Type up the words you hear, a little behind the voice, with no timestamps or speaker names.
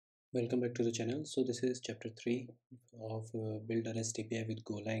Welcome back to the channel. So this is chapter 3 of build a REST API with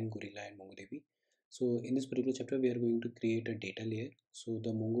Golang, Gorilla and MongoDB. So in this particular chapter we are going to create a data layer. So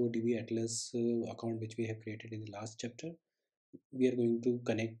the MongoDB Atlas account which we have created in the last chapter, we are going to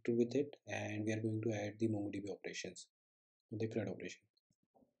connect with it and we are going to add the MongoDB operations, the CRUD operation.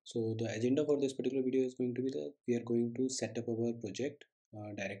 So the agenda for this particular video is going to be that we are going to set up our project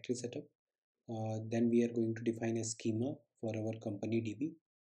directory setup. Then we are going to define a schema for our company DB,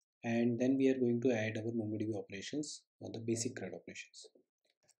 and then we are going to add our MongoDB operations, the basic CRUD operations.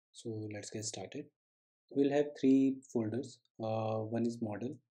 So let's get started. We'll have three folders. One is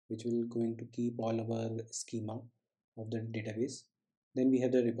model, which will going to keep all our schema of the database. Then we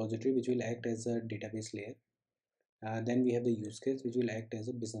have the repository, which will act as a database layer. Then we have the use case, which will act as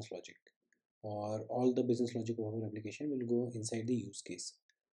a business logic, or all the business logic of our application will go inside the use case.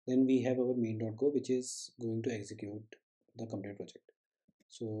 Then we have our main.go, which is going to execute the complete project.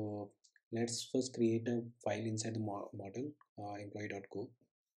 So let's first create a file inside the model, employee.go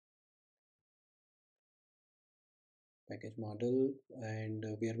package model, and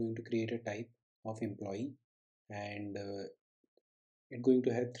we are going to create a type of employee, and it's going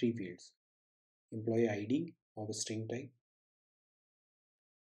to have three fields: employee ID of a string type,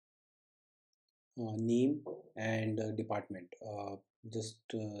 name, and department. Just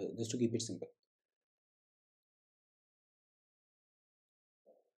to keep it simple.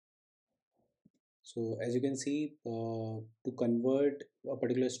 So as you can see, to convert a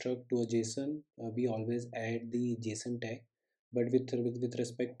particular struct to a JSON, we always add the JSON tag. But with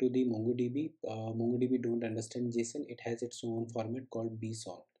respect to the MongoDB, MongoDB don't understand JSON. It has its own format called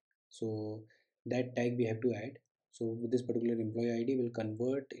bson. So that tag we have to add. So with this particular employee ID will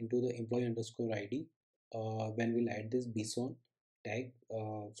convert into the employee underscore ID when we'll add this bson tag.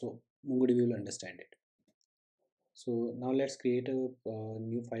 So MongoDB will understand it. So now let's create a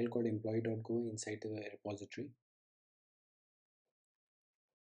new file called employee.go inside the repository,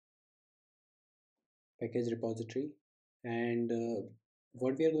 package repository. And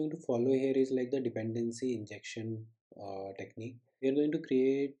what we are going to follow here is like the dependency injection technique. We are going to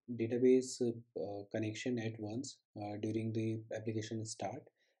create database connection at once during the application start,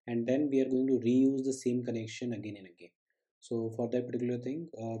 and then we are going to reuse the same connection again and again. So for that particular thing,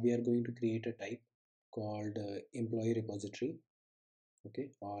 we are going to create a type called employee repository, okay,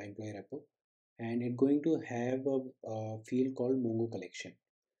 employee repo, and it's going to have a field called Mongo collection.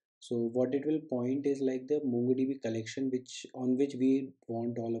 So what it will point is like the MongoDB collection which we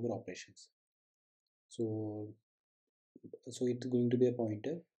want all our operations. So it's going to be a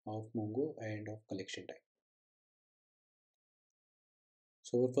pointer of Mongo and of collection type.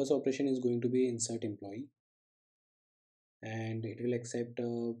 So our first operation is going to be insert employee, and it will accept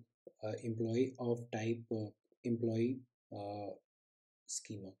a employee of type employee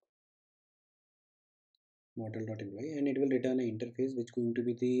schema model.employee, and it will return an interface which is going to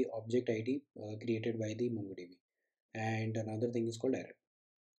be the object ID created by the MongoDB. And another thing is called error.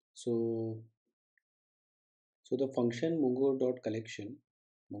 So the function mongo.collection,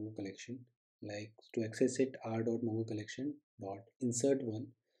 mongo collection, like to access it r.mongo collection dot insert one.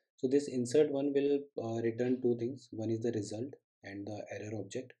 So this insert one will return two things. One is the result and the error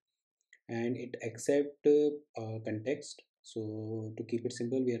object, and it accept context. So to keep it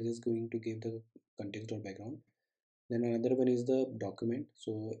simple, we are just going to give the context or background. Then another one is the document.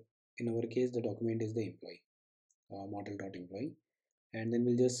 So in our case, the document is the employee, model.employee, and then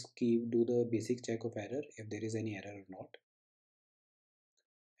we'll just do the basic check of error if there is any error or not.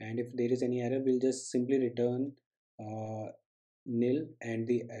 And if there is any error, we'll just simply return nil and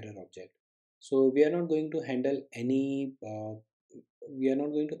the error object. So we are not going to handle any we are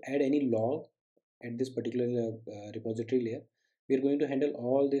not going to add any log at this particular repository layer. We are going to handle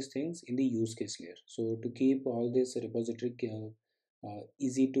all these things in the use case layer. So to keep all this repository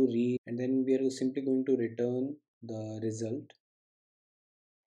easy to read, and then we are simply going to return the result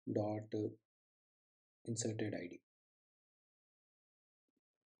dot inserted id.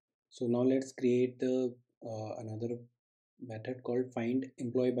 So now let's create the another method called find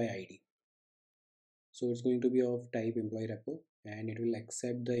employee by id. So it's going to be of type employee repo, and it will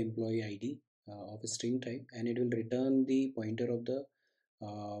accept the employee id of a string type, and it will return the pointer of the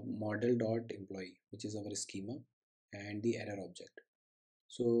model dot employee, which is our schema, and the error object.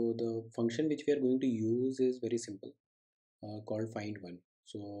 So the function which we are going to use is very simple, called find one.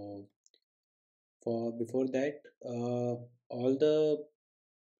 So for before that, all the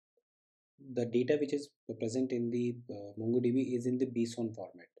data which is present in the MongoDB is in the bson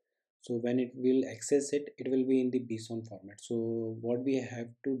format. So when it will access it, it will be in the bson format. So what we have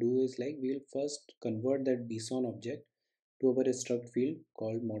to do is like we will first convert that bson object to our struct field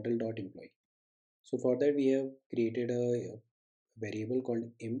called model.employee. So for that we have created a variable called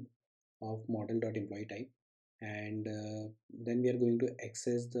imp of model.employee type, and then we are going to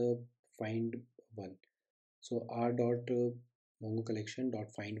access the find one. So r dot mongo collection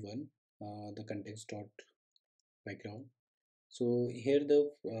dot find one, the context dot background. So here the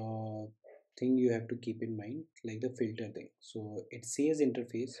thing you have to keep in mind, like the filter thing. So it says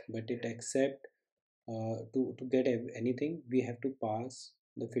interface, but it accept to get anything we have to pass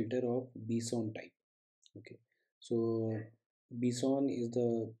the filter of bson type. Okay, so bson is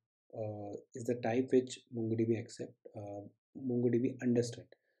the type which MongoDB accept. MongoDB understand.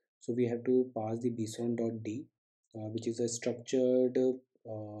 So we have to pass the bson.d, which is a structured.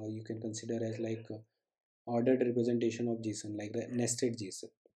 You can consider as like ordered representation of JSON, like the nested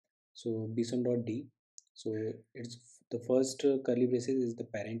JSON. So bson.d. So it's the first curly braces is the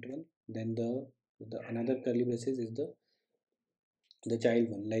parent one, then the another curly braces is the child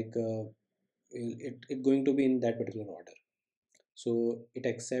one. Like it going to be in that particular order. So it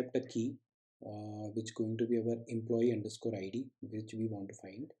accept a key which going to be our employee underscore ID, which we want to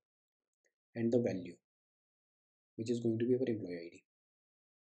find, and the value which is going to be our employee ID.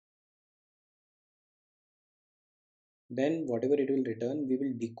 Then whatever it will return, we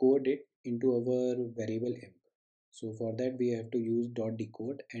will decode it into our variable imp. So for that we have to use dot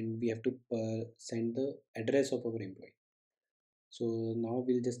decode, and we have to send the address of our employee. So now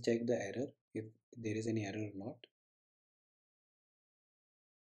we'll just check the error, if there is any error or not,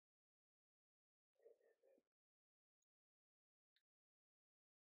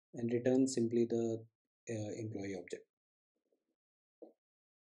 and return simply the employee object.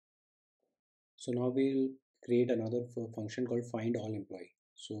 So now we'll create another function called find all employee.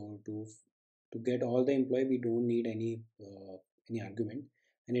 So to get all the employee, we don't need any argument,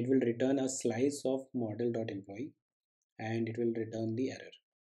 and it will return a slice of model.employee, and it will return the error.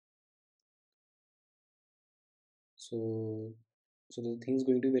 So so the thing is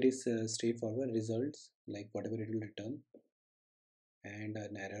going to be very straightforward. Results, like whatever it will return, and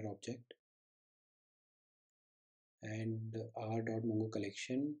an error object, and r.mongo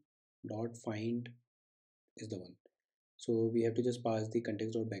collection dot find is the one. So we have to just pass the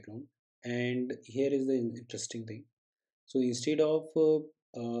context dot background, and here is the interesting thing. So instead of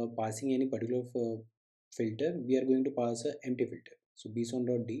passing any particular filter, we are going to pass a empty filter. So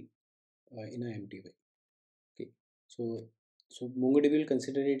bson.d in an empty way. Okay. So so MongoDB will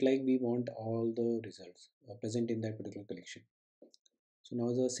consider it like we want all the results present in that particular collection. So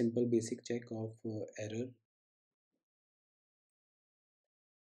now the simple basic check of error.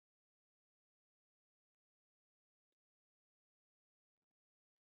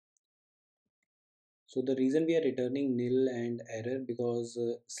 So the reason we are returning nil and error, because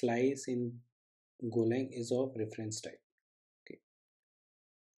slice in Golang is of reference type. Okay.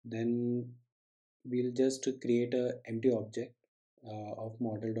 Then we'll just create a empty object of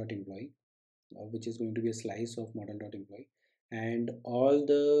model.employee, which is going to be a slice of model.employee, and all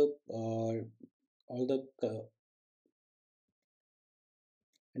the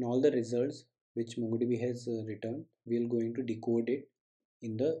results which MongoDB has returned, we are going to decode it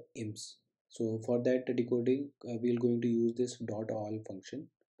in the imps. So for that decoding, we are going to use this dot all function,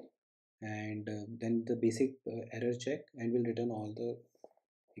 and then the basic error check, and we'll return all the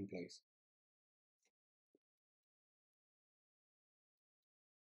employees.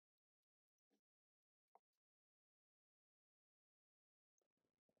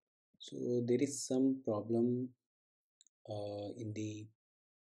 So there is some problem in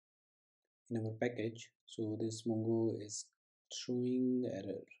our package. So this Mongo is showing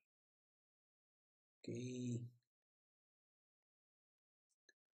error. Okay.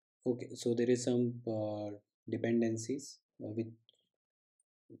 Okay, so there is some dependencies with,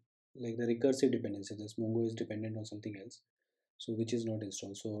 like the recursive dependency. This Mongo is dependent on something else, so which is not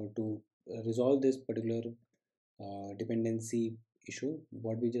installed. So to resolve this particular dependency issue,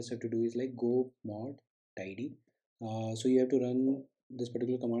 what we just have to do is like go mod tidy. So you have to run this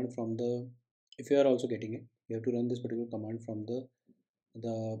particular command from the, if you are also getting it, you have to run this particular command from the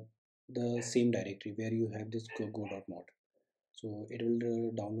the same directory where you have this go.mod. So it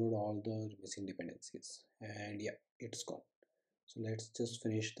will download all the missing dependencies, and yeah, it's gone. So let's just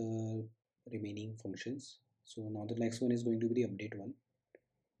finish the remaining functions. So now the next one is going to be the update one.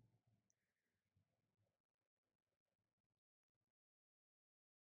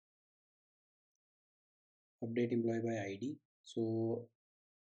 Update employee by ID. So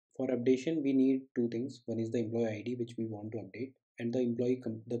for updation we need two things. One is the employee ID which we want to update, and the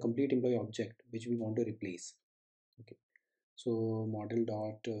the complete employee object which we want to replace. Okay. So model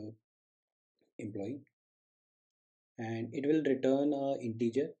dot employee, and it will return a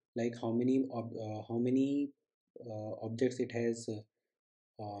integer like how many objects it has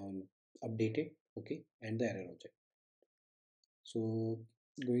updated, okay, and the error object. So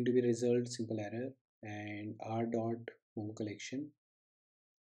going to be result simple error and r dot mongo collection,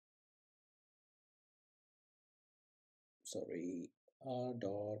 sorry, r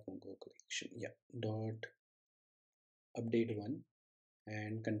dot mongo collection, yeah, dot update one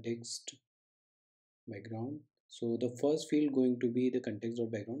and context background. So the first field going to be the context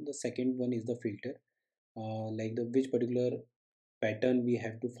dot background, the second one is the filter, like the which particular pattern we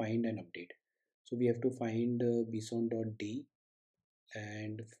have to find and update. So we have to find bson.d,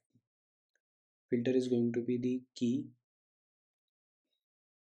 and filter is going to be the key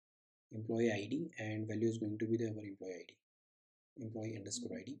employee id, and value is going to be the our employee id, employee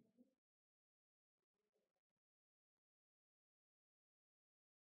underscore id.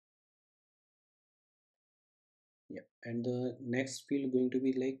 Yeah, and the next field going to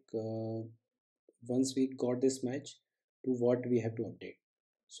be like once we got this match, to what we have to update.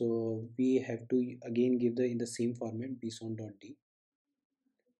 So we have to again give the in the same format bson.d,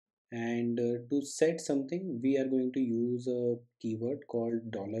 and to set something we are going to use a keyword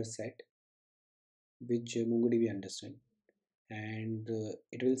called $set, which MongoDB understand, and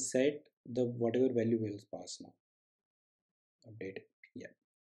it will set the whatever value will pass now update. Yeah,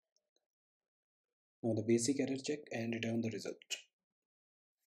 now the basic error check and return the result.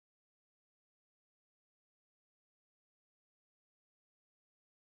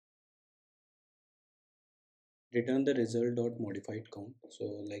 Return the result dot modified count, so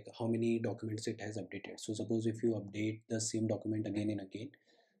like how many documents it has updated. So suppose if you update the same document again and again,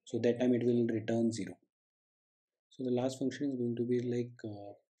 so that time it will return 0. So the last function is going to be like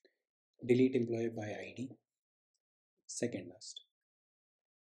delete employee by id, second last.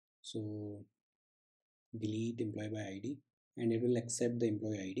 So delete employee by id, and it will accept the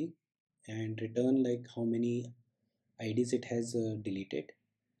employee id and return like how many ids it has deleted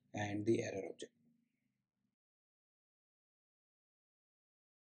and the error object.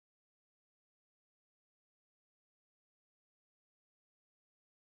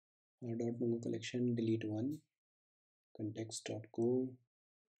 Dot mongo collection delete one, context dot go,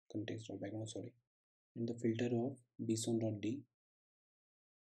 context dot background, sorry, and the filter of bson.d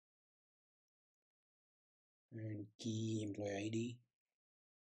and key employee id,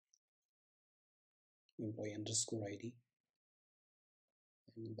 employee underscore id,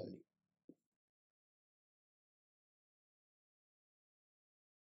 and value.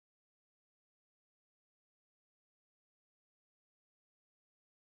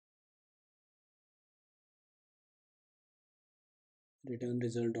 Return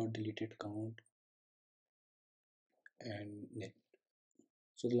result dot deleted count and net.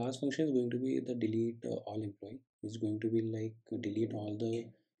 So the last function is going to be the delete all employee. It's going to be like delete all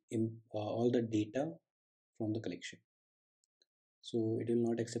the data from the collection. So it will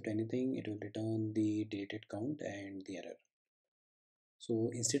not accept anything. It will return the deleted count and the error. So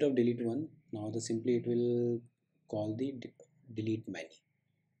instead of delete one, now the simply it will call the delete many.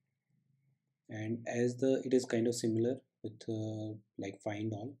 And as the it is kind of similar with like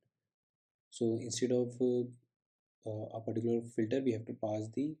find all. So instead of a particular filter, we have to pass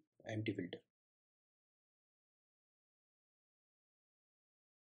the empty filter.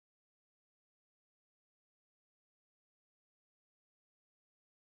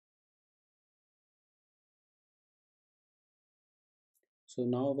 So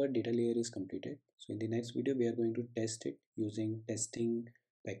now our data layer is completed. So in the next video, we are going to test it using testing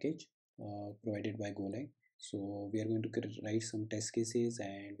package provided by Golang. So we are going to write some test cases,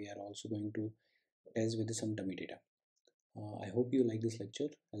 and we are also going to test with some dummy data. I hope you like this lecture.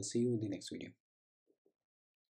 I'll see you in the next video.